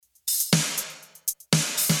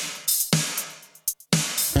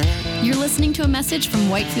You're listening to a message from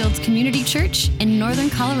Whitefields Community Church in Northern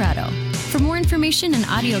Colorado. For more information and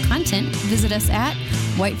audio content, visit us at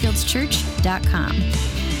whitefieldschurch.com.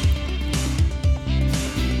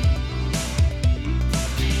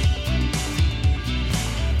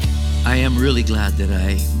 I am really glad that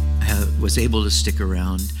I was able to stick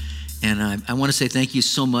around. And I want to say thank you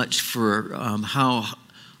so much for how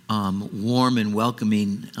warm and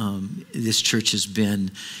welcoming this church has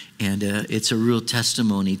been. And it's a real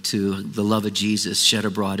testimony to the love of Jesus shed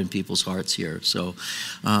abroad in people's hearts here. So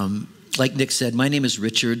like Nick said, my name is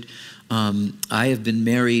Richard. I have been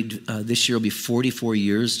married, this year will be 44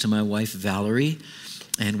 years to my wife, Valerie.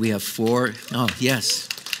 And we have four, yes.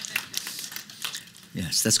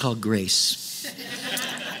 Yes, that's called grace.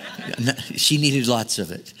 She needed lots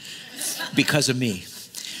of it because of me.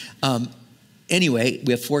 Anyway,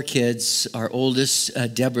 we have four kids. Our oldest,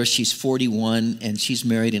 Deborah, she's 41, and she's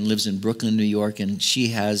married and lives in Brooklyn, New York, and she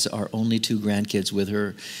has our only two grandkids with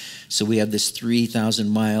her. So we have this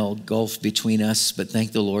 3,000-mile gulf between us, but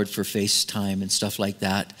thank the Lord for FaceTime and stuff like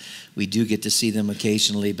that. We do get to see them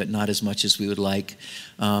occasionally, but not as much as we would like.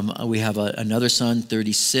 We have another son,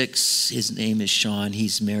 36. His name is Sean.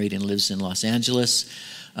 He's married and lives in Los Angeles.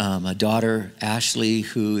 A daughter, Ashley,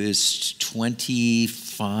 who is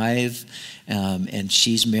 25, and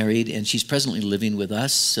she's married, and she's presently living with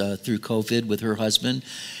us through COVID with her husband.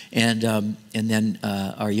 And then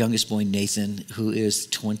our youngest boy, Nathan, who is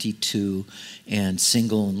 22 and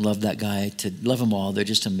single, and love that guy, love them all. They're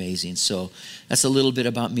just amazing. So that's a little bit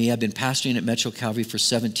about me. I've been pastoring at Metro Calvary for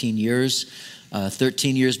 17 years.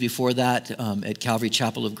 13 years before that at Calvary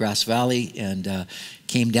Chapel of Grass Valley, and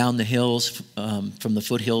came down the hills from the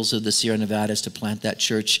foothills of the Sierra Nevadas to plant that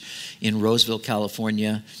church in Roseville,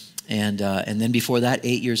 California. And then before that,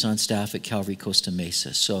 8 years on staff at Calvary Costa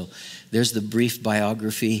Mesa. So there's the brief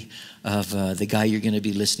biography of the guy you're going to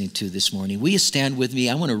be listening to this morning. Will you stand with me?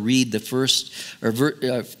 I want to read the first,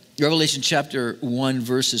 Revelation chapter 1,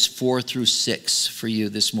 verses 4 through 6 for you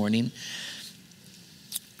this morning.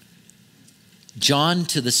 John,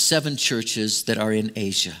 to the 7 churches that are in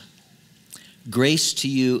Asia. Grace to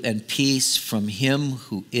you and peace from him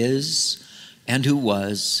who is and who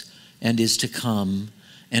was and is to come,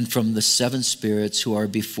 and from the 7 spirits who are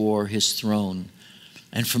before his throne,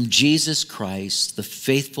 and from Jesus Christ, the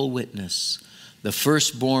faithful witness, the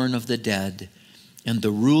firstborn of the dead, and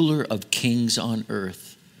the ruler of kings on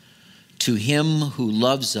earth. To him who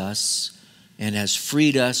loves us and has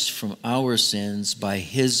freed us from our sins by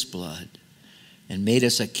his blood, and made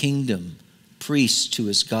us a kingdom, priests to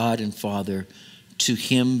his God and Father. To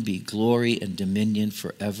him be glory and dominion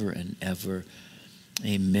forever and ever.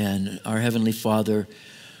 Amen. Our Heavenly Father,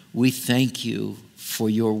 we thank you for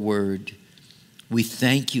your word. We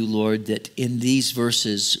thank you, Lord, that in these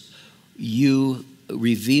verses you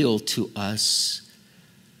reveal to us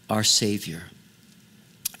our Savior.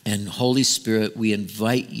 And Holy Spirit, we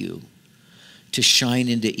invite you to shine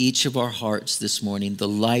into each of our hearts this morning the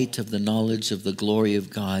light of the knowledge of the glory of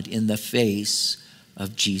God in the face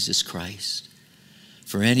of Jesus Christ.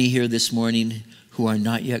 For any here this morning who are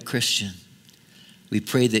not yet Christian, we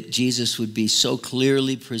pray that Jesus would be so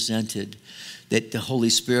clearly presented, that the Holy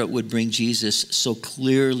Spirit would bring Jesus so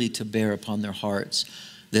clearly to bear upon their hearts,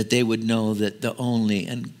 that they would know that the only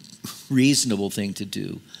and reasonable thing to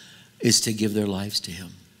do is to give their lives to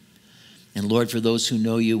him. And Lord, for those who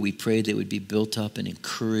know you, we pray they would be built up and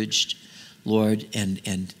encouraged, Lord,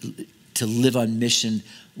 and to live on mission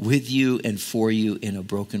with you and for you in a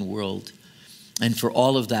broken world. And for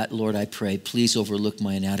all of that, Lord, I pray, please overlook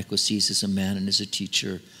my inadequacies as a man and as a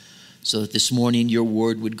teacher, so that this morning your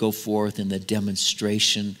word would go forth in the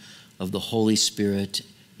demonstration of the Holy Spirit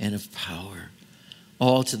and of power,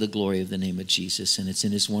 all to the glory of the name of Jesus. And it's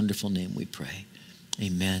in his wonderful name we pray.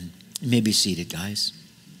 Amen. You may be seated, guys.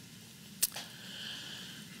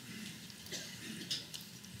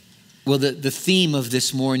 Well, the theme of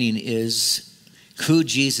this morning is who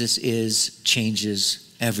Jesus is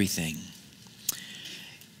changes everything.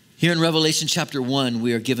 Here in Revelation chapter 1,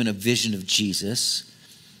 we are given a vision of Jesus.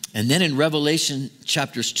 And then in Revelation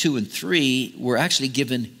chapters 2 and 3, we're actually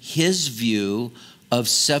given his view of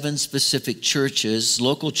 7 specific churches,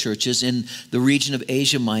 local churches in the region of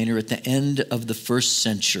Asia Minor at the end of the 1st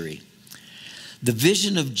century. The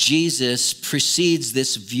vision of Jesus precedes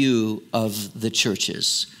this view of the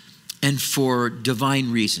churches, and for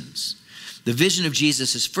divine reasons. The vision of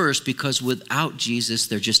Jesus is first because without Jesus,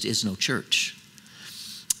 there just is no church.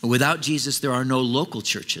 Without Jesus, there are no local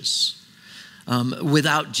churches.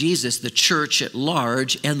 Without Jesus, the church at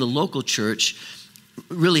large and the local church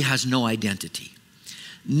really has no identity.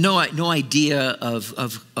 no idea of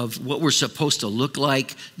what we're supposed to look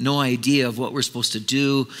like, no idea of what we're supposed to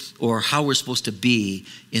do or how we're supposed to be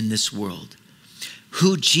in this world.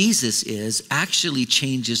 Who Jesus is actually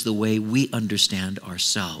changes the way we understand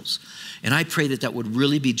ourselves. And I pray that would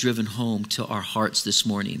really be driven home to our hearts this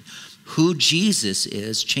morning. Who Jesus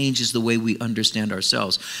is changes the way we understand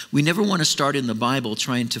ourselves. We never want to start in the Bible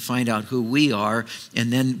trying to find out who we are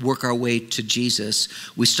and then work our way to Jesus.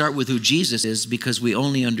 We start with who Jesus is because we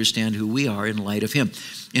only understand who we are in light of him.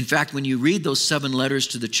 In fact, when you read those 7 letters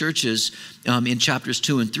to the churches in chapters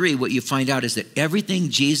 2 and 3, what you find out is that everything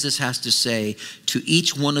Jesus has to say to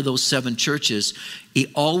each one of those 7 churches,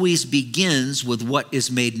 he always begins with what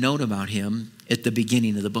is made known about him at the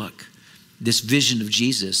beginning of the book. This vision of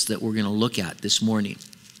Jesus that we're going to look at this morning.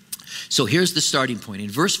 So here's the starting point. In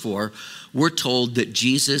verse 4, we're told that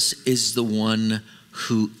Jesus is the one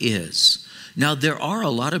who is. Now, there are a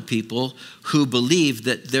lot of people who believe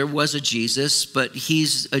that there was a Jesus, but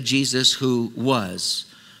he's a Jesus who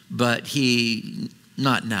was, but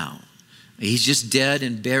not now. He's just dead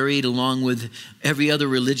and buried along with every other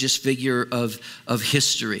religious figure of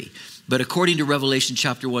history. But according to Revelation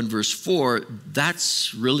chapter 1, verse 4,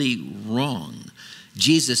 that's really wrong.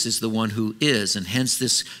 Jesus is the one who is, and hence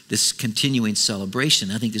this continuing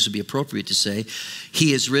celebration. I think this would be appropriate to say,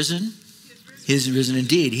 he is risen. He is risen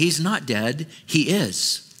indeed. He's not dead. He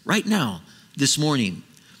is. Right now, this morning.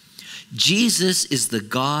 Jesus is the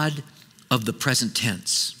God of the present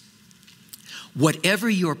tense. Whatever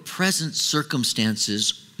your present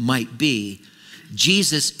circumstances might be,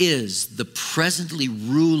 Jesus is the presently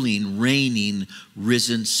ruling, reigning,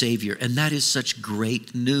 risen Savior. And that is such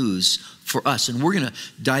great news for us. And we're going to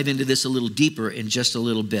dive into this a little deeper in just a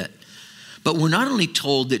little bit. But we're not only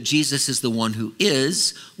told that Jesus is the one who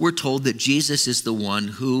is, we're told that Jesus is the one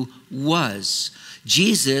who was.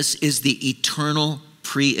 Jesus is the eternal,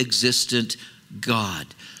 pre-existent God.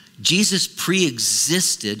 Jesus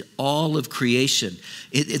pre-existed all of creation.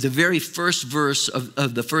 The very first verse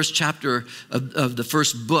of the first chapter of the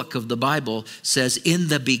first book of the Bible says, in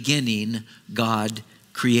the beginning, God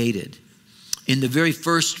created. In the very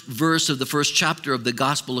first verse of the first chapter of the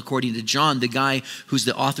Gospel according to John, the guy who's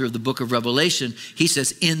the author of the book of Revelation, he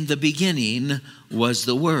says, in the beginning was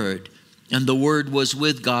the Word, and the Word was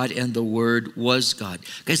with God, and the Word was God.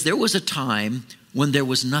 Guys, there was a time when there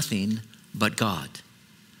was nothing but God.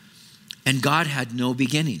 And God had no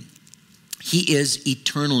beginning. He is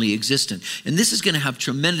eternally existent. And this is going to have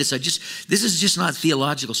tremendous, this is just not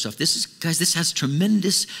theological stuff. This has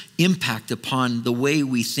tremendous impact upon the way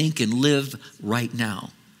we think and live right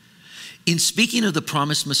now. In speaking of the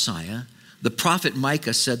promised Messiah, the prophet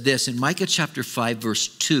Micah said this in Micah chapter 5, verse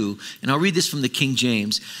 2, and I'll read this from the King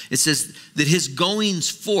James. It says that his goings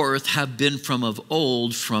forth have been from of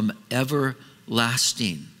old, from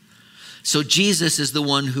everlasting. So Jesus is the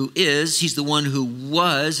one who is. He's the one who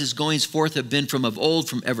was. His goings forth have been from of old,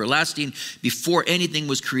 from everlasting. Before anything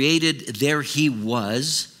was created, there he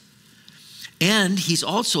was. And he's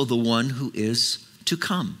also the one who is to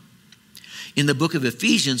come. In the book of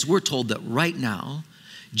Ephesians, we're told that right now,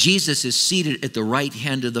 Jesus is seated at the right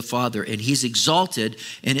hand of the Father, and he's exalted,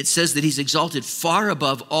 and it says that he's exalted far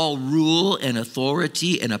above all rule and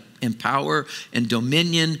authority and power and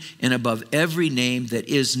dominion and above every name that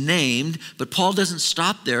is named. But Paul doesn't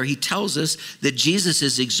stop there. He tells us that Jesus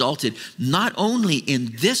is exalted not only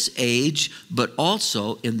in this age, but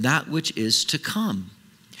also in that which is to come.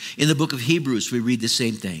 In the book of Hebrews, we read the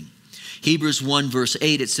same thing. Hebrews 1 verse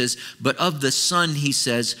 8, it says, but of the Son, he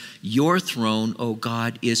says, your throne, O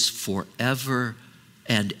God, is forever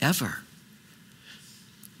and ever.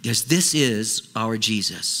 Yes, this is our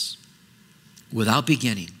Jesus, without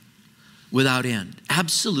beginning, without end,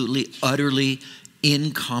 absolutely, utterly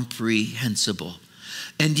incomprehensible.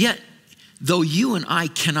 And yet, though you and I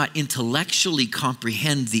cannot intellectually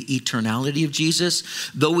comprehend the eternality of Jesus,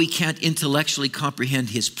 though we can't intellectually comprehend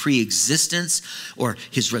his pre-existence or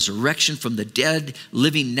his resurrection from the dead,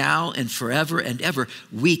 living now and forever and ever,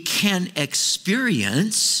 we can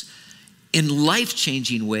experience in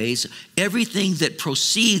life-changing ways everything that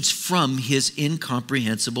proceeds from his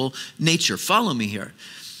incomprehensible nature. Follow me here.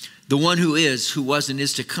 The one who is, who was, and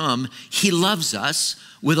is to come, he loves us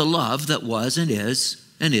with a love that was and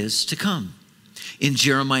is to come. In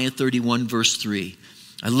Jeremiah 31 verse 3,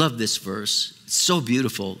 I love this verse. It's so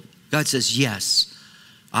beautiful. God says, yes,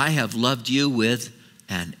 I have loved you with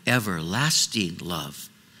an everlasting love.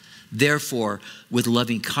 Therefore, with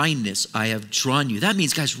loving kindness, I have drawn you. That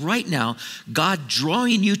means, guys, right now, God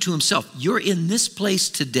drawing you to himself. You're in this place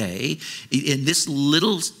today, in this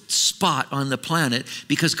little spot on the planet,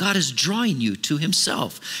 because God is drawing you to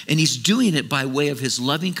himself. And he's doing it by way of his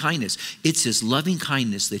loving kindness. It's his loving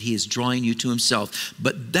kindness that he is drawing you to himself.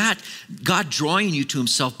 But that God drawing you to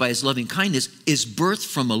himself by his loving kindness is birthed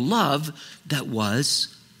from a love that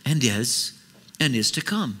was and is to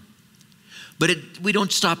come. But we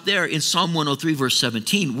don't stop there. In Psalm 103, verse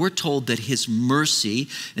 17, we're told that his mercy,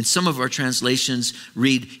 and some of our translations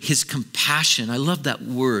read his compassion. I love that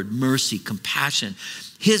word, mercy, compassion.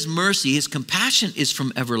 His mercy, his compassion is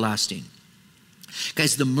from everlasting.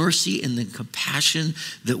 Guys, the mercy and the compassion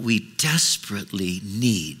that we desperately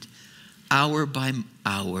need, hour by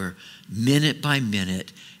hour, minute by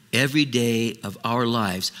minute, every day of our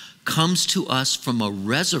lives, comes to us from a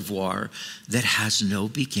reservoir that has no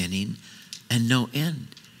beginning and no end.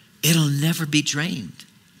 It'll never be drained.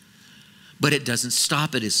 But it doesn't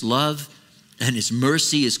stop at his love and his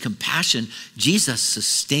mercy, his compassion. Jesus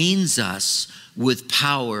sustains us with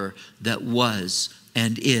power that was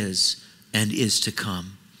and is to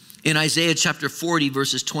come. In Isaiah chapter 40,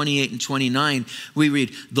 verses 28 and 29, we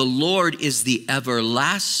read, "The Lord is the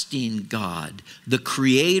everlasting God, the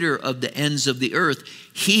creator of the ends of the earth.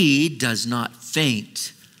 He does not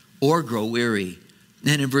faint or grow weary."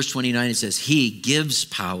 And in verse 29, it says, he gives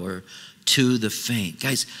power to the faint.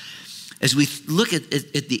 Guys, as we look at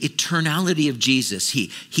the eternality of Jesus,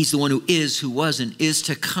 he's the one who is, who was, and is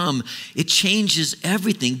to come. It changes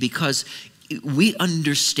everything because we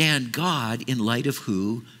understand God in light of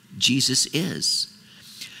who Jesus is.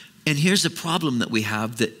 And here's the problem that we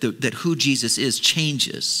have, that who Jesus is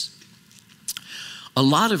changes. A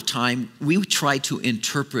lot of time, we try to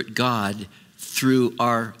interpret God through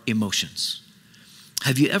our emotions.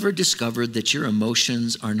 Have you ever discovered that your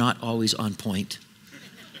emotions are not always on point?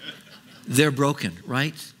 They're broken,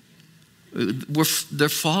 right? They're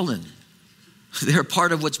fallen. They're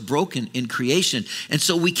part of what's broken in creation. And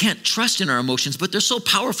so we can't trust in our emotions, but they're so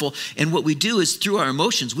powerful. And what we do is through our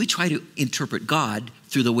emotions, we try to interpret God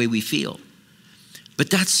through the way we feel. But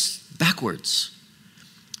that's backwards.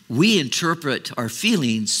 We interpret our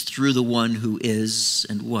feelings through the one who is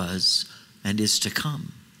and was and is to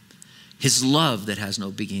come. His love that has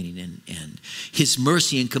no beginning and end. His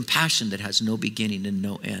mercy and compassion that has no beginning and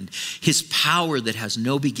no end. His power that has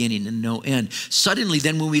no beginning and no end. Suddenly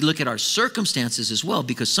then when we look at our circumstances as well,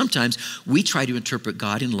 because sometimes we try to interpret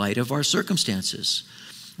God in light of our circumstances.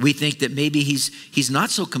 We think that maybe he's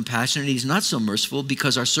not so compassionate, he's not so merciful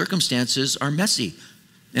because our circumstances are messy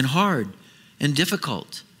and hard and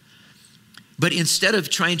difficult. But instead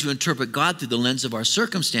of trying to interpret God through the lens of our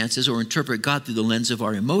circumstances or interpret God through the lens of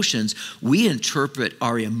our emotions, we interpret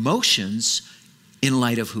our emotions in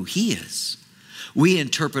light of who he is. We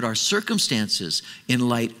interpret our circumstances in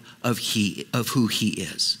light of who he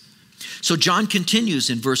is. So John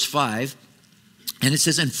continues in verse 5, and it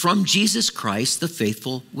says, "And from Jesus Christ, the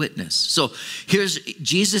faithful witness." So here's,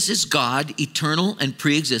 Jesus is God, eternal and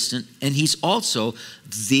pre-existent, and he's also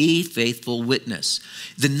the faithful witness.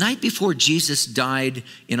 The night before Jesus died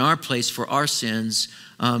in our place for our sins,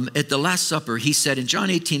 at the Last Supper, he said in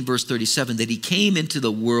John 18, verse 37, that he came into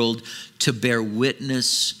the world to bear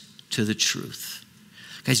witness to the truth.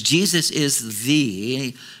 Guys, Jesus is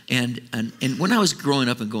and when I was growing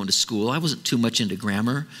up and going to school, I wasn't too much into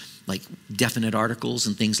grammar, like definite articles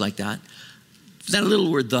and things like that. That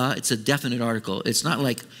little word "the," it's a definite article. It's not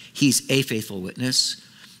like he's a faithful witness.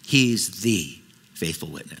 He's the faithful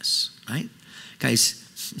witness, right? Guys,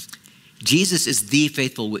 Jesus is the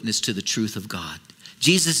faithful witness to the truth of God.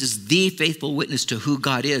 Jesus is the faithful witness to who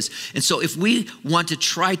God is. And so if we want to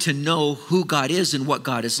try to know who God is and what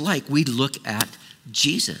God is like, we look at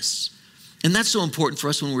Jesus. And that's so important for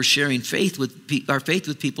us when we're sharing our faith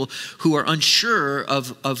with people who are unsure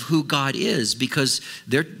of who God is, because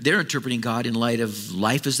they're interpreting God in light of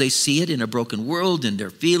life as they see it in a broken world and their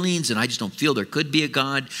feelings, and I just don't feel there could be a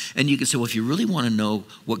God. And you can say, well, if you really want to know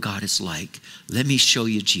what God is like, let me show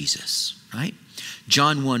you Jesus, right?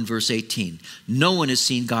 John 1, verse 18, "No one has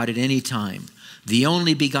seen God at any time. The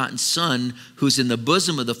only begotten Son who's in the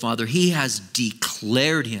bosom of the Father, he has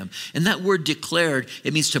declared him." And that word declared,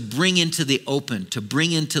 it means to bring into the open, to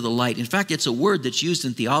bring into the light. In fact, it's a word that's used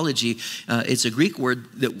in theology. It's a Greek word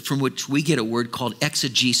from which we get a word called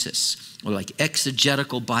exegesis, or like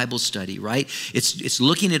exegetical Bible study, right? It's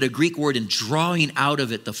looking at a Greek word and drawing out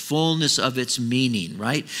of it the fullness of its meaning,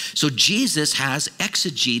 right? So Jesus has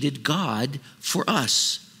exegeted God for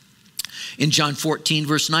us. In John 14,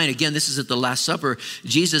 verse 9, again, this is at the Last Supper,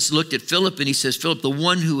 Jesus looked at Philip and he says, "Philip, the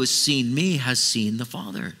one who has seen me has seen the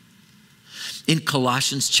Father." In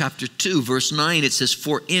Colossians chapter 2, verse 9, it says,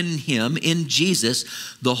 for in him, in Jesus,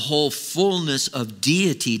 the whole fullness of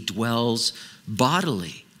deity dwells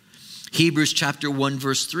bodily. Hebrews chapter 1,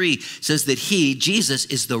 verse 3 says that he, Jesus,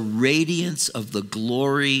 is the radiance of the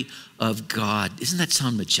glory of God. Doesn't that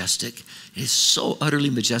sound majestic? It is so utterly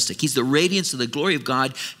majestic. He's the radiance of the glory of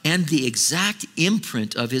God and the exact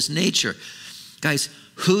imprint of his nature. Guys,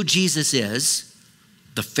 who Jesus is,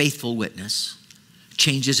 the faithful witness,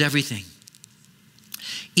 changes everything.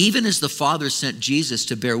 Even as the Father sent Jesus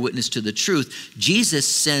to bear witness to the truth, Jesus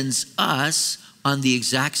sends us on the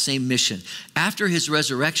exact same mission. After his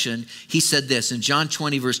resurrection, he said this in John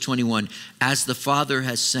 20, verse 21, as the Father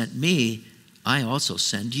has sent me, I also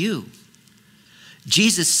send you.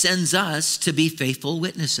 Jesus sends us to be faithful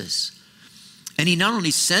witnesses. And he not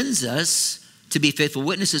only sends us to be faithful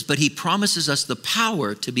witnesses, but he promises us the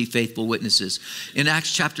power to be faithful witnesses. In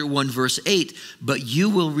Acts chapter 1, verse 8, but you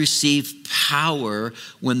will receive power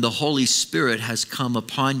when the Holy Spirit has come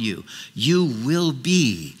upon you. You will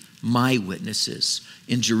be my witnesses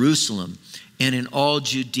in Jerusalem and in all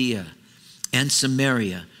Judea and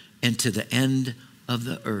Samaria and to the end of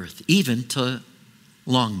the earth, even to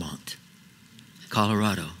Longmont,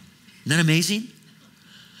 Colorado. Isn't that amazing?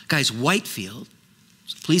 Guys, Whitefield,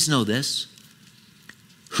 please know this,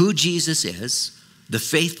 who Jesus is, the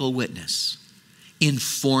faithful witness,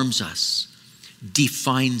 informs us,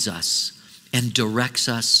 defines us, and directs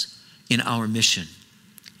us in our mission.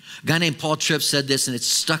 A guy named Paul Tripp said this, and it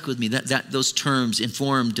stuck with me, those terms,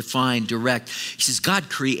 inform, define, direct. He says, God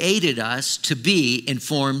created us to be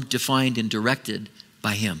informed, defined, and directed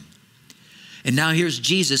by him. And now here's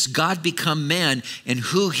Jesus, God become man, and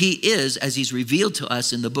who he is as he's revealed to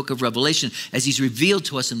us in the book of Revelation, as he's revealed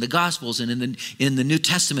to us in the Gospels and in the New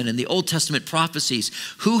Testament and the Old Testament prophecies.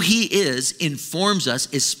 Who he is informs us,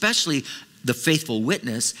 especially the faithful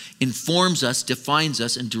witness, informs us, defines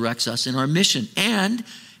us, and directs us in our mission.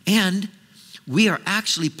 And we are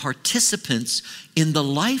actually participants in the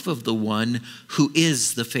life of the one who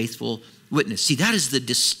is the faithful witness. See, that is the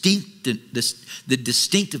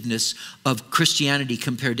distinctiveness of Christianity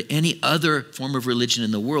compared to any other form of religion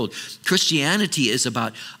in the world. Christianity is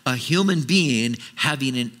about a human being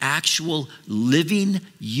having an actual living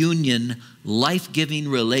union, life-giving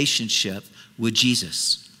relationship with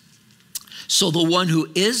Jesus. So the one who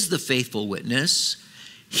is the faithful witness,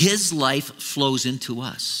 his life flows into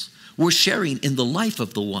us. We're sharing in the life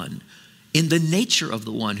of the one, in the nature of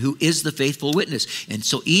the one who is the faithful witness. And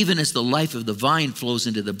so even as the life of the vine flows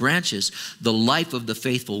into the branches, the life of the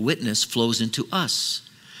faithful witness flows into us.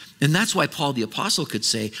 And that's why Paul the Apostle could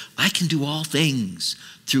say, I can do all things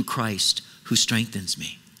through Christ who strengthens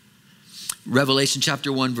me. Revelation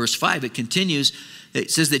chapter 1, verse 5, it continues.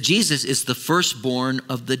 It says that Jesus is the firstborn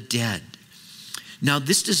of the dead. Now,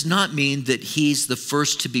 this does not mean that he's the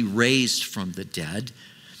first to be raised from the dead.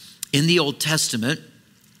 In the Old Testament,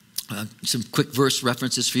 some quick verse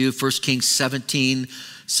references for you. 1 Kings 17,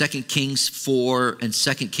 2 Kings 4, and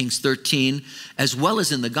 2 Kings 13. As well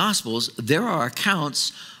as in the Gospels, there are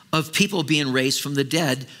accounts of people being raised from the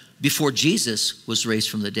dead before Jesus was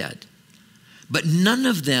raised from the dead. But none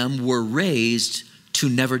of them were raised to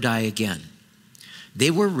never die again.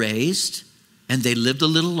 They were raised and they lived a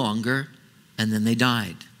little longer and then they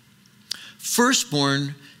died.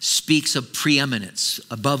 Firstborn speaks of preeminence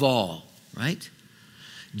above all, right?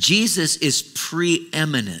 Jesus is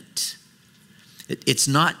preeminent. It's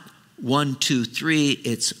not 1, 2, 3,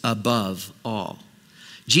 it's above all.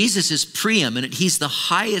 Jesus is preeminent. He's the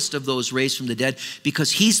highest of those raised from the dead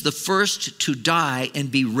because he's the first to die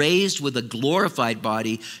and be raised with a glorified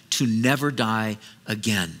body to never die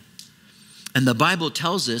again. And the Bible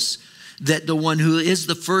tells us that the one who is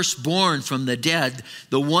the firstborn from the dead,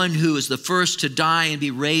 the one who is the first to die and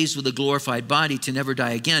be raised with a glorified body to never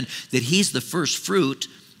die again, that he's the first fruit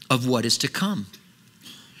of what is to come.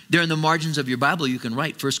 There in the margins of your Bible, you can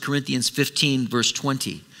write 1 Corinthians 15, verse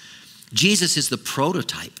 20. Jesus is the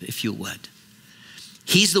prototype, if you would.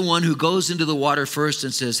 He's the one who goes into the water first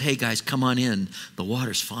and says, hey guys, come on in. The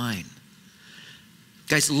water's fine.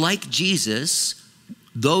 Guys, like Jesus,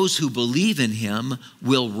 those who believe in him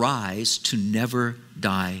will rise to never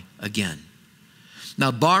die again.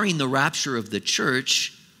 Now, barring the rapture of the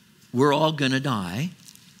church, we're all going to die.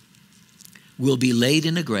 We'll be laid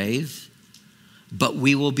in a grave, but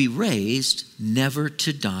we will be raised never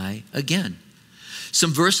to die again.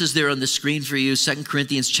 Some verses there on the screen for you. 2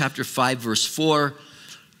 Corinthians chapter 5, verse 4.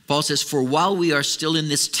 Paul says, for while we are still in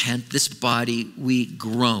this tent, this body, we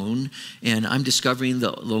groan. And I'm discovering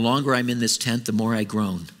the longer I'm in this tent, the more I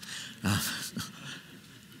groan.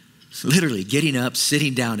 Literally getting up,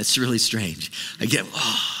 sitting down, it's really strange. I get,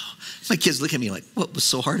 My kids look at me like, what was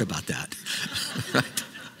so hard about that? Right?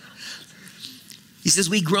 He says,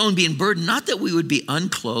 we groan being burdened, not that we would be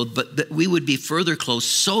unclothed, but that we would be further clothed,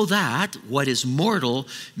 so that what is mortal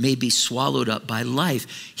may be swallowed up by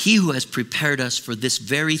life. He who has prepared us for this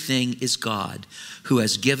very thing is God, who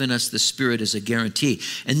has given us the Spirit as a guarantee.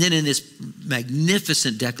 And then in this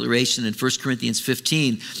magnificent declaration in 1 Corinthians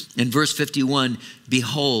 15, in verse 51,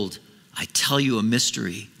 behold, I tell you a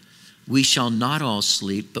mystery. We shall not all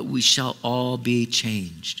sleep, but we shall all be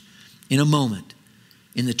changed in a moment,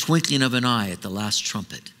 in the twinkling of an eye, at the last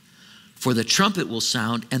trumpet. For the trumpet will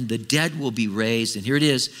sound, and the dead will be raised, and here it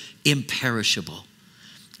is, imperishable.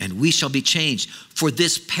 And we shall be changed. For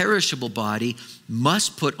this perishable body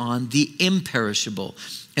must put on the imperishable,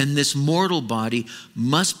 and this mortal body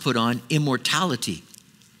must put on immortality.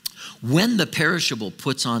 When the perishable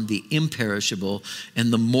puts on the imperishable,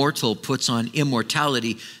 and the mortal puts on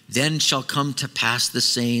immortality, then shall come to pass the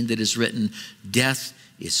saying that is written, death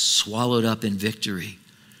is swallowed up in victory.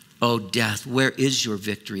 O death, where is your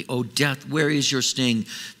victory? O death, where is your sting?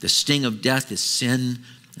 The sting of death is sin,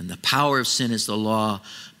 and the power of sin is the law.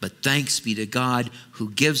 But thanks be to God who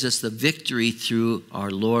gives us the victory through our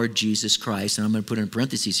Lord Jesus Christ. And I'm going to put in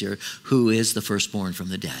parentheses here, who is the firstborn from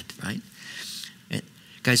the dead, right? And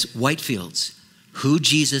guys, Whitefields, who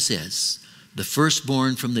Jesus is, the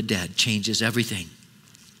firstborn from the dead, changes everything.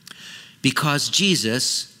 Because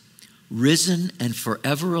Jesus, risen and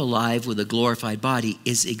forever alive with a glorified body,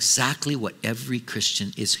 is exactly what every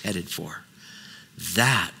Christian is headed for.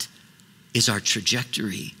 That is our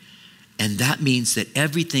trajectory. And that means that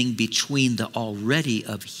everything between the already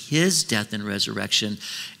of his death and resurrection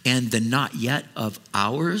and the not yet of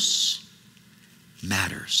ours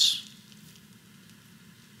matters.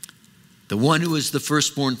 The one who is the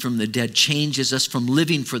firstborn from the dead changes us from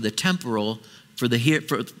living for the temporal, for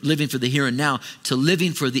living for the here and now, to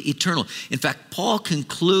living for the eternal. In fact, Paul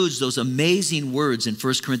concludes those amazing words in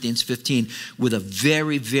 1 Corinthians 15 with a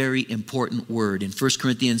very, very important word. In 1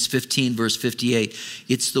 Corinthians 15, verse 58,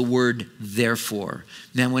 it's the word therefore.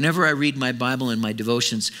 Now, whenever I read my Bible and my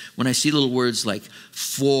devotions, when I see little words like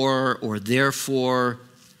for or therefore,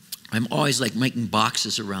 I'm always like making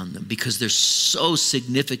boxes around them because they're so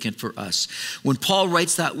significant for us. When Paul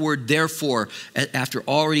writes that word, therefore, after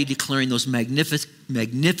already declaring those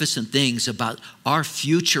magnificent things about our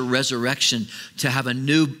future resurrection, to have a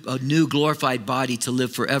new glorified body to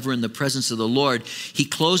live forever in the presence of the Lord, he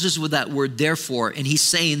closes with that word, therefore, and he's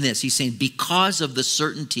saying this. He's saying, because of the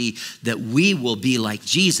certainty that we will be like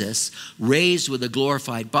Jesus, raised with a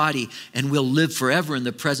glorified body, and will live forever in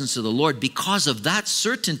the presence of the Lord, because of that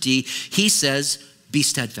certainty, he says, be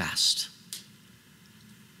steadfast,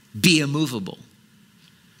 be immovable,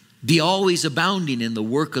 be always abounding in the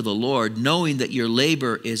work of the Lord, knowing that your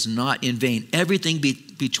labor is not in vain. Everything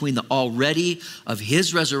between the already of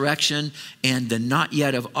his resurrection and the not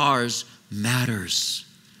yet of ours matters.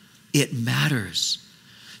 It matters.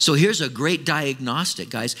 So here's a great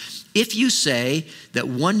diagnostic, guys. If you say that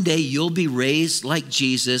one day you'll be raised like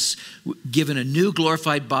Jesus, given a new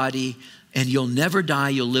glorified body, and you'll never die,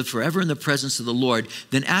 you'll live forever in the presence of the Lord,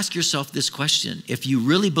 then ask yourself this question. If you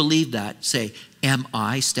really believe that, say, am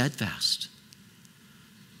I steadfast?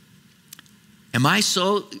 Am I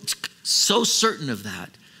so certain of that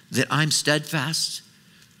I'm steadfast,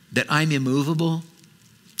 that I'm immovable,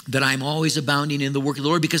 that I'm always abounding in the work of the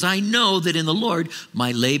Lord? Because I know that in the Lord,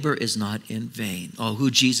 my labor is not in vain. Oh,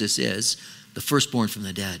 who Jesus is, the firstborn from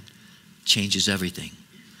the dead, changes everything.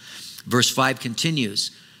 Verse 5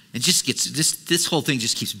 continues. And just gets this whole thing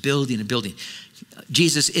just keeps building and building.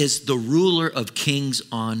 Jesus is the ruler of kings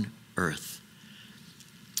on earth.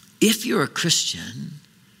 If you're a Christian,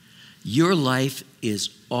 your life is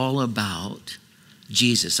all about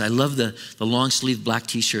Jesus. I love the long sleeve black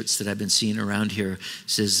t-shirts that I've been seeing around here. It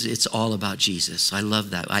says it's all about Jesus. I love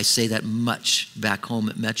that. I say that much back home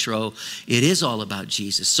at Metro. It is all about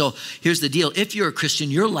Jesus. So here's the deal. If you're a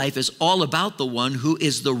Christian, your life is all about the one who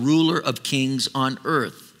is the ruler of kings on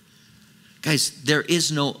earth. Guys, there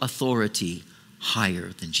is no authority higher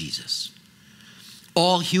than Jesus.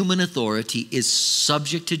 All human authority is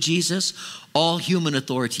subject to Jesus. All human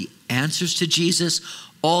authority answers to Jesus.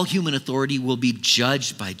 All human authority will be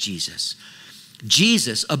judged by Jesus.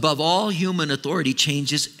 Jesus, above all human authority,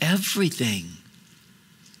 changes everything.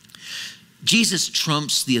 Jesus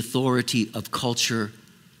trumps the authority of culture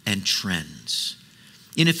and trends.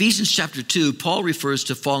 In Ephesians chapter 2, Paul refers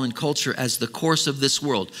to fallen culture as the course of this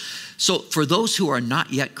world. So for those who are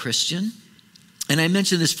not yet Christian, and I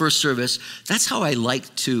mentioned this first service, that's how I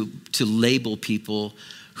like to label people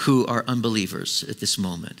who are unbelievers at this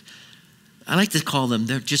moment. I like to call them,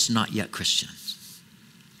 they're just not yet Christians.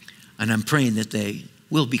 And I'm praying that they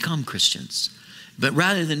will become Christians. But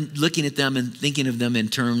rather than looking at them and thinking of them in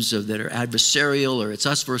terms of that are adversarial or it's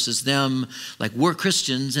us versus them, like we're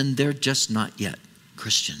Christians and they're just not yet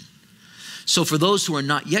Christian. So for those who are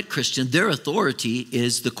not yet Christian, their authority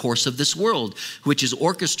is the course of this world, which is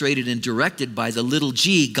orchestrated and directed by the little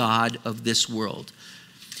g God of this world.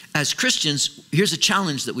 As Christians, here's a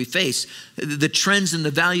challenge that we face. The trends and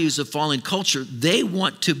the values of fallen culture, they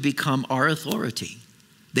want to become our authority.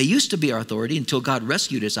 They used to be our authority until God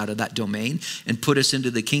rescued us out of that domain and put us into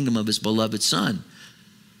the kingdom of his beloved Son.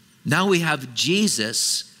 Now we have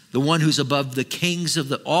Jesus, the one who's above the kings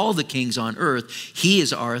of all the kings on earth. He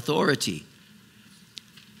is our authority.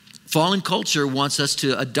 Fallen culture wants us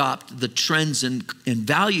to adopt the trends and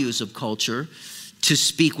values of culture to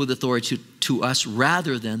speak with authority to us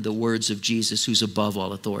rather than the words of Jesus, who's above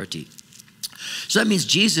all authority. So that means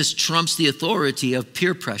Jesus trumps the authority of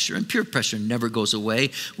peer pressure, and peer pressure never goes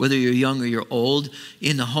away, whether you're young or you're old,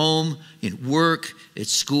 in the home, in work, at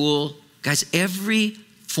school. Guys, every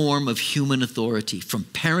form of human authority, from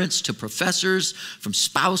parents to professors, from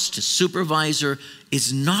spouse to supervisor,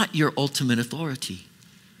 is not your ultimate authority.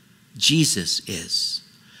 Jesus is.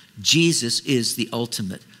 Jesus is the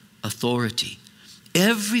ultimate authority.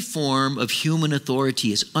 Every form of human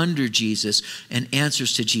authority is under Jesus and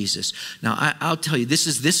answers to Jesus. Now, I'll tell you, this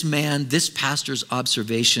is this pastor's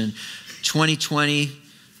observation, 2020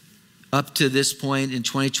 up to this point in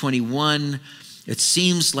 2021. It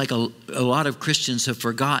seems like a lot of Christians have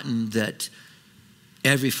forgotten that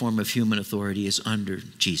every form of human authority is under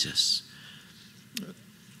Jesus.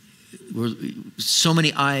 So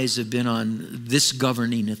many eyes have been on this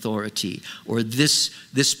governing authority, or this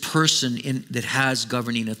person that has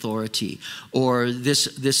governing authority, or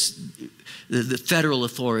the federal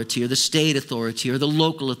authority, or the state authority, or the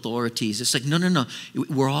local authorities. It's like, no.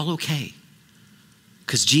 We're all okay.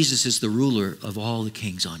 Because Jesus is the ruler of all the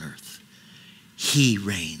kings on earth. He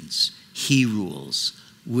reigns. He rules.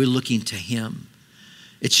 We're looking to him.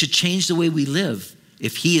 It should change the way we live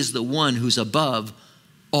if he is the one who's above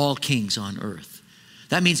all kings on earth.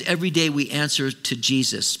 That means every day we answer to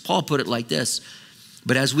Jesus. Paul put it like this: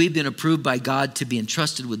 but as we've been approved by God to be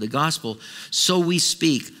entrusted with the gospel, so we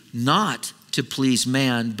speak, not to please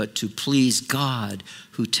man, but to please God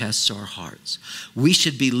who tests our hearts. We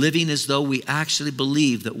should be living as though we actually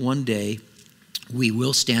believe that one day we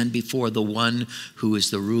will stand before the one who is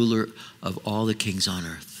the ruler of all the kings on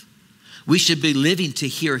earth. We should be living to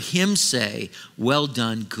hear him say, "Well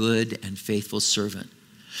done, good and faithful servant."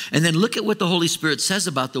 And then look at what the Holy Spirit says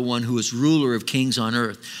about the one who is ruler of kings on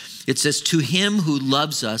earth. It says, to him who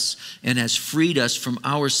loves us and has freed us from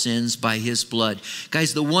our sins by his blood.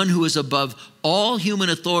 Guys, the one who is above all human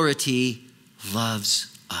authority loves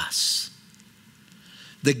us.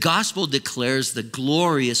 The gospel declares the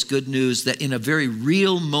glorious good news that in a very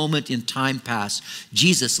real moment in time past,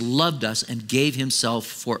 Jesus loved us and gave himself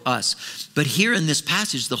for us. But here in this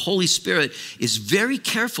passage, the Holy Spirit is very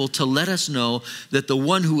careful to let us know that the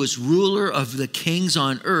one who is ruler of the kings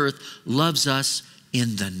on earth loves us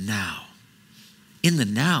in the now. In the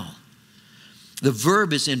now. The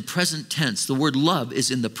verb is in present tense. The word love is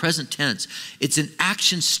in the present tense. It's an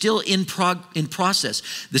action still in process.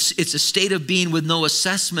 It's a state of being with no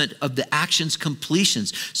assessment of the action's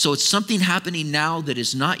completions. So it's something happening now that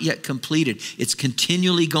is not yet completed. It's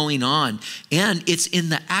continually going on. And it's in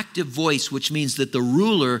the active voice, which means that the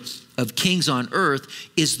ruler of kings on earth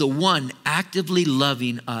is the one actively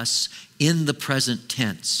loving us in the present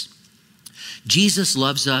tense. Jesus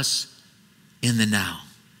loves us in the now.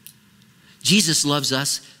 Jesus loves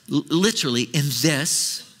us literally in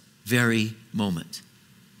this very moment.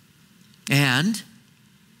 And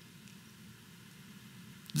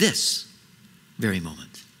this very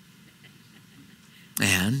moment.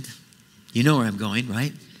 And you know where I'm going,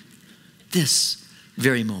 right? This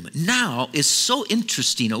very moment. Now is so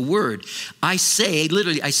interesting a word. I say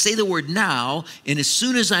the word now, and as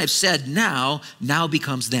soon as I've said now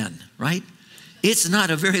becomes then, right? It's not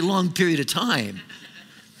a very long period of time.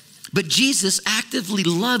 But Jesus actively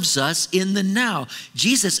loves us in the now.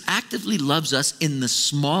 Jesus actively loves us in the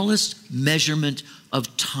smallest measurement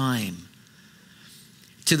of time.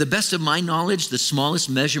 To the best of my knowledge, the smallest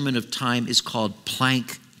measurement of time is called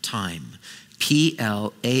Planck time.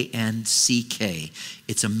 P-L-A-N-C-K.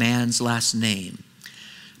 It's a man's last name.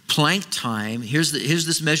 Planck time, here's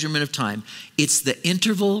this measurement of time. It's the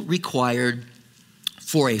interval required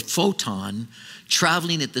for a photon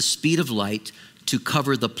traveling at the speed of light to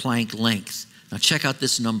cover the Planck length. Now check out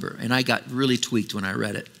this number, and I got really tweaked when I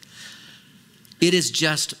read it. It is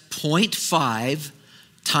just 0.5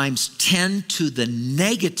 times 10 to the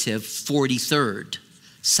negative 43rd.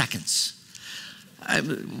 seconds.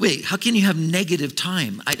 Wait, how can you have negative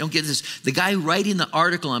time? I don't get this. The guy writing the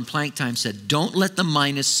article on Planck time said, don't let the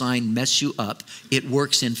minus sign mess you up. It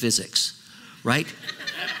works in physics, right?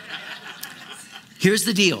 Here's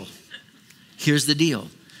the deal. Here's the deal.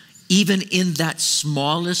 Even in that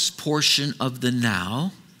smallest portion of the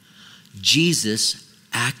now, Jesus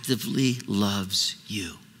actively loves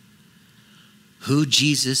you. Who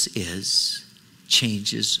Jesus is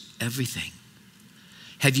changes everything.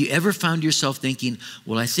 Have you ever found yourself thinking,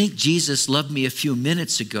 well, I think Jesus loved me a few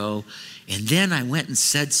minutes ago, and then I went and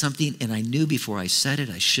said something, and I knew before I said it,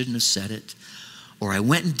 I shouldn't have said it. Or I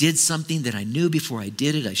went and did something that I knew before I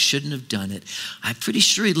did it, I shouldn't have done it. I'm pretty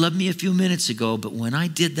sure he loved me a few minutes ago, but when I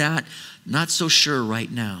did that, not so sure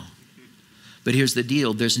right now. But here's the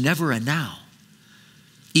deal, there's never a now,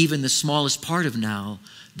 even the smallest part of now,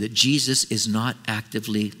 that Jesus is not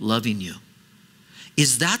actively loving you.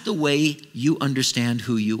 Is that the way you understand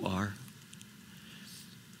who you are?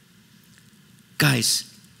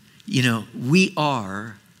 Guys, we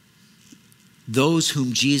are those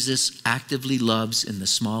whom Jesus actively loves in the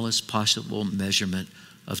smallest possible measurement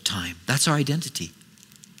of time. That's our identity.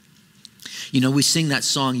 We sing that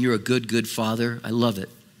song, You're a Good, Good Father. I love it.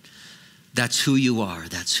 That's who you are.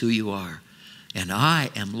 That's who you are. And I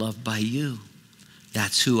am loved by you.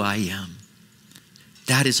 That's who I am.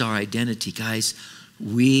 That is our identity, guys.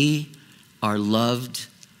 We are loved,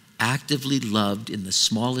 actively loved in the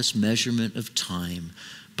smallest measurement of time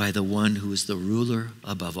by the one who is the ruler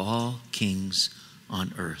above all kings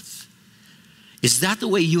on earth. Is that the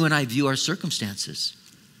way you and I view our circumstances?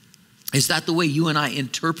 Is that the way you and I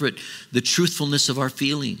interpret the truthfulness of our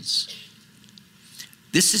feelings?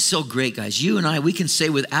 This is so great, guys. You and I, we can say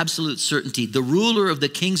with absolute certainty, the ruler of the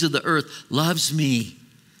kings of the earth loves me.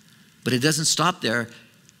 But it doesn't stop there.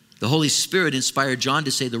 The Holy Spirit inspired John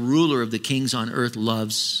to say the ruler of the kings on earth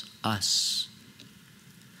loves us.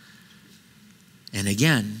 And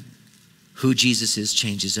again, who Jesus is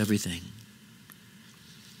changes everything.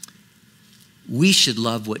 We should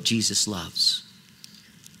love what Jesus loves.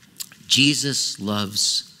 Jesus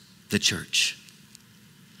loves the church.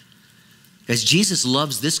 As Jesus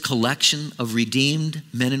loves this collection of redeemed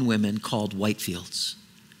men and women called Whitefields.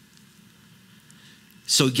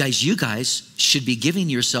 So guys, you guys should be giving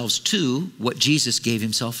yourselves to what Jesus gave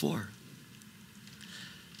himself for.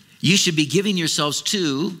 You should be giving yourselves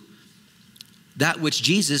to that which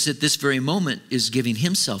Jesus at this very moment is giving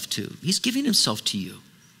himself to. He's giving himself to you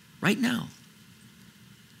right now.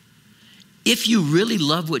 If you really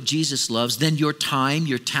love what Jesus loves, then your time,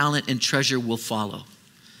 your talent, and treasure will follow.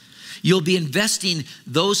 You'll be investing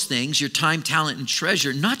those things, your time, talent, and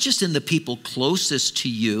treasure, not just in the people closest to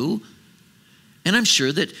you. And I'm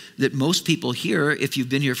sure that most people here, if you've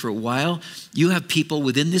been here for a while, you have people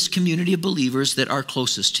within this community of believers that are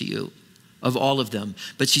closest to you, of all of them.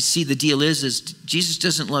 But you see, the deal is Jesus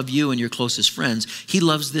doesn't love you and your closest friends. He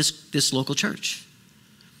loves this local church.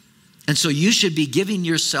 And so you should be giving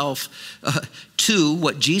yourself to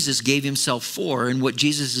what Jesus gave himself for, and what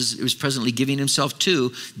Jesus is presently giving himself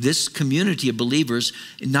to this community of believers,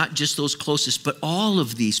 not just those closest, but all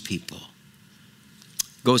of these people.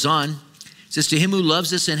 Goes on. It says, to him who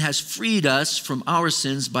loves us and has freed us from our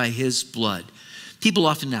sins by his blood. People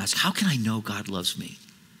often ask, how can I know God loves me?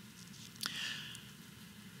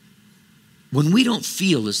 When we don't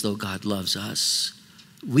feel as though God loves us,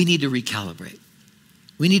 we need to recalibrate.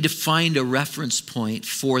 We need to find a reference point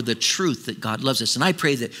for the truth that God loves us. And I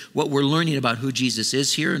pray that what we're learning about who Jesus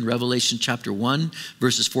is here in Revelation chapter 1,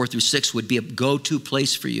 verses 4 through 6 would be a go-to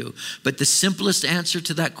place for you. But the simplest answer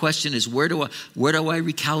to that question is, where do I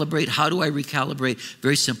recalibrate? How do I recalibrate?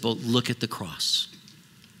 Very simple, look at the cross.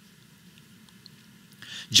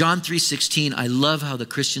 John 3:16, I love how the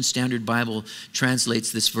Christian Standard Bible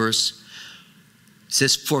translates this verse. It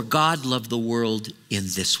says, for God loved the world in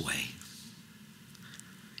this way.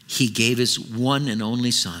 He gave his one and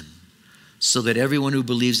only Son, so that everyone who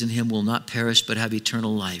believes in him will not perish but have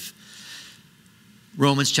eternal life.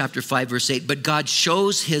 Romans chapter 5, verse 8, but God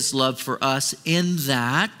shows his love for us in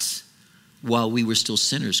that while we were still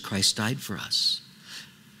sinners, Christ died for us.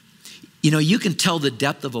 You can tell the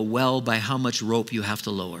depth of a well by how much rope you have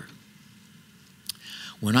to lower.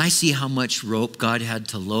 When I see how much rope God had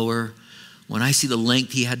to lower, when I see the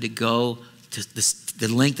length he had to go, to the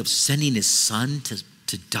length of sending his Son to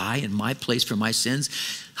die in my place for my sins,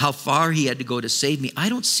 how far he had to go to save me. I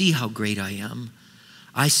don't see how great I am.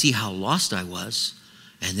 I see how lost I was,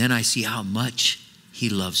 and then I see how much he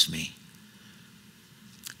loves me.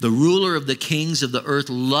 the ruler of the kings of the earth,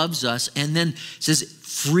 loves us, and then says,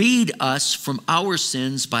 freed us from our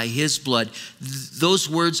sins by his blood. Those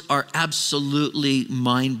words are absolutely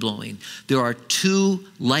mind-blowing. There are two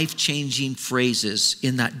life-changing phrases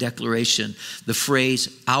in that declaration. The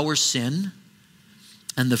phrase, our sin,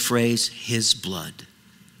 and the phrase, his blood.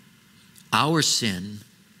 Our sin,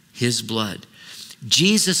 his blood.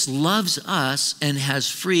 Jesus loves us and has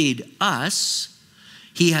freed us.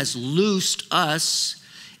 He has loosed us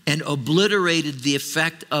and obliterated the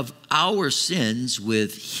effect of our sins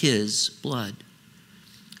with his blood.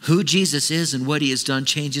 Who Jesus is and what he has done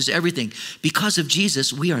changes everything. Because of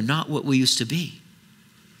Jesus, we are not what we used to be.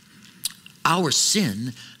 Our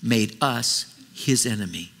sin made us his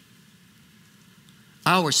enemy.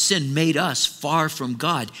 Our sin made us far from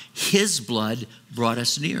God. His blood brought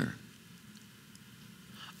us near.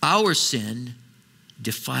 Our sin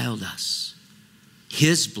defiled us.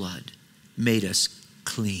 His blood made us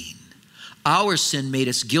clean. Our sin made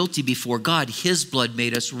us guilty before God. His blood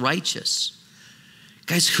made us righteous.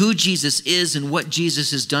 Guys, who Jesus is and what Jesus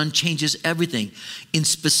has done changes everything. In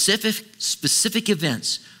specific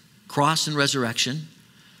events, cross and resurrection,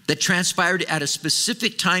 that transpired at a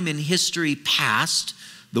specific time in history past,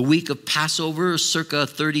 the week of Passover, circa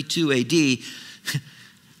 32 AD,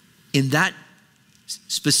 in that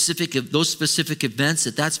those specific events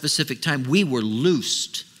at that specific time, we were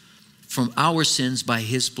loosed from our sins by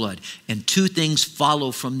his blood. And two things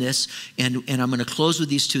follow from this. And I'm going to close with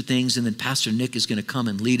these two things, and then Pastor Nick is going to come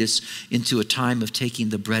and lead us into a time of taking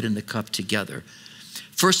the bread and the cup together.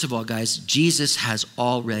 First of all, guys, Jesus has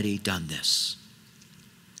already done this.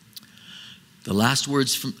 The last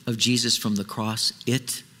words of Jesus from the cross,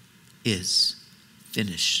 it is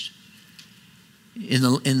finished. In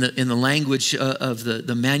the language of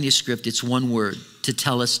the manuscript, it's one word,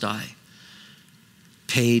 tetelestai.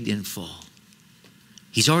 Paid in full.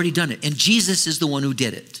 He's already done it. And Jesus is the one who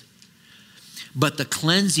did it. But the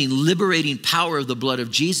cleansing, liberating power of the blood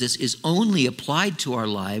of Jesus is only applied to our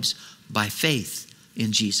lives by faith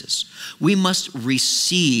in Jesus. We must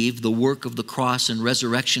receive the work of the cross and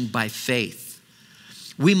resurrection by faith.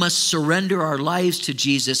 We must surrender our lives to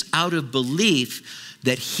Jesus out of belief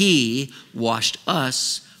that he washed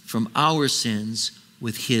us from our sins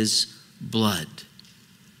with his blood.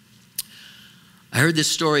 I heard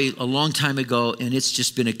this story a long time ago, and it's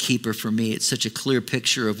just been a keeper for me. It's such a clear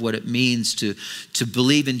picture of what it means to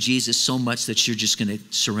believe in Jesus so much that you're just going to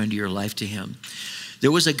surrender your life to him.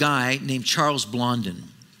 There was a guy named Charles Blondin.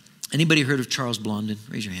 Anybody heard of Charles Blondin?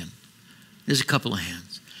 Raise your hand. There's a couple of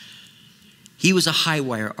hands. He was a high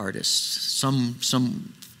wire artist some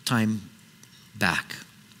time back.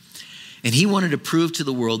 And he wanted to prove to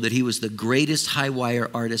the world that he was the greatest high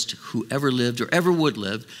wire artist who ever lived or ever would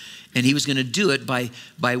live. And he was going to do it by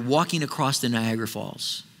walking across the Niagara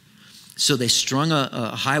Falls. So they strung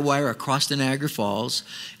a high wire across the Niagara Falls.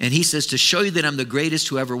 And he says, to show you that I'm the greatest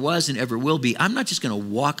who ever was and ever will be, I'm not just going to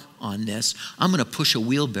walk on this. I'm going to push a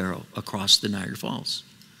wheelbarrow across the Niagara Falls.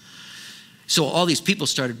 So all these people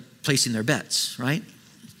started placing their bets, right?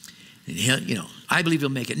 And I believe he'll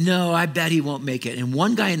make it. No, I bet he won't make it. And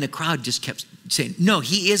one guy in the crowd just kept saying, no,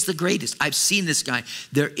 he is the greatest. I've seen this guy.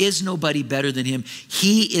 There is nobody better than him.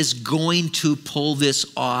 He is going to pull this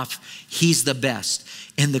off. He's the best.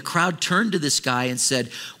 And the crowd turned to this guy and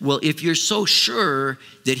said, well, if you're so sure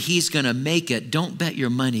that he's going to make it, don't bet your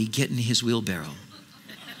money, get in his wheelbarrow.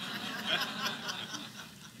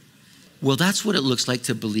 Well, that's what it looks like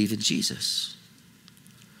to believe in Jesus.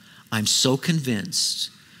 I'm so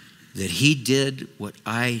convinced that he did what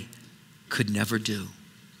I could never do.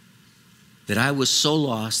 That I was so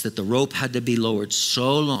lost that the rope had to be lowered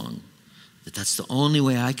so long that that's the only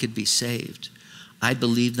way I could be saved. I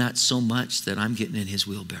believe that so much that I'm getting in his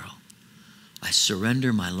wheelbarrow. I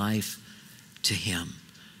surrender my life to him.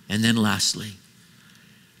 And then lastly,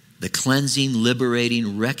 the cleansing,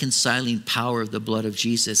 liberating, reconciling power of the blood of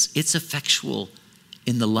Jesus, it's effectual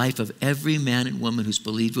in the life of every man and woman who's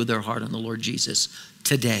believed with their heart on the Lord Jesus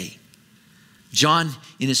today. John,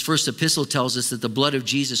 in his first epistle, tells us that the blood of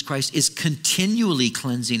Jesus Christ is continually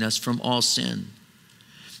cleansing us from all sin.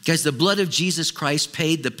 Guys, the blood of Jesus Christ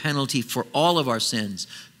paid the penalty for all of our sins,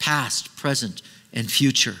 past, present, and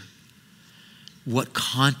future. What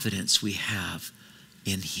confidence we have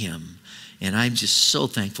in him. And I'm just so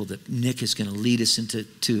thankful that Nick is going to lead us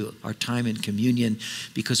into our time in communion,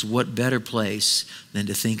 because what better place than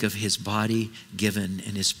to think of his body given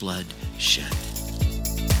and his blood shed.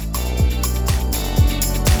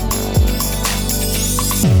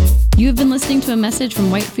 You have been listening to a message from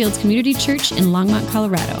Whitefields Community Church in Longmont,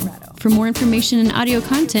 Colorado. For more information and audio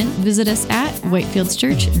content, visit us at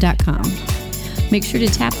whitefieldschurch.com. Make sure to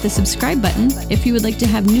tap the subscribe button if you would like to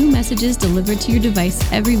have new messages delivered to your device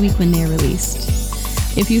every week when they are released.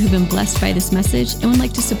 If you have been blessed by this message and would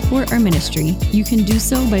like to support our ministry, you can do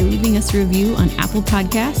so by leaving us a review on Apple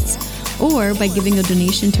Podcasts or by giving a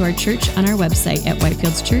donation to our church on our website at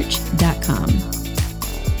whitefieldschurch.com.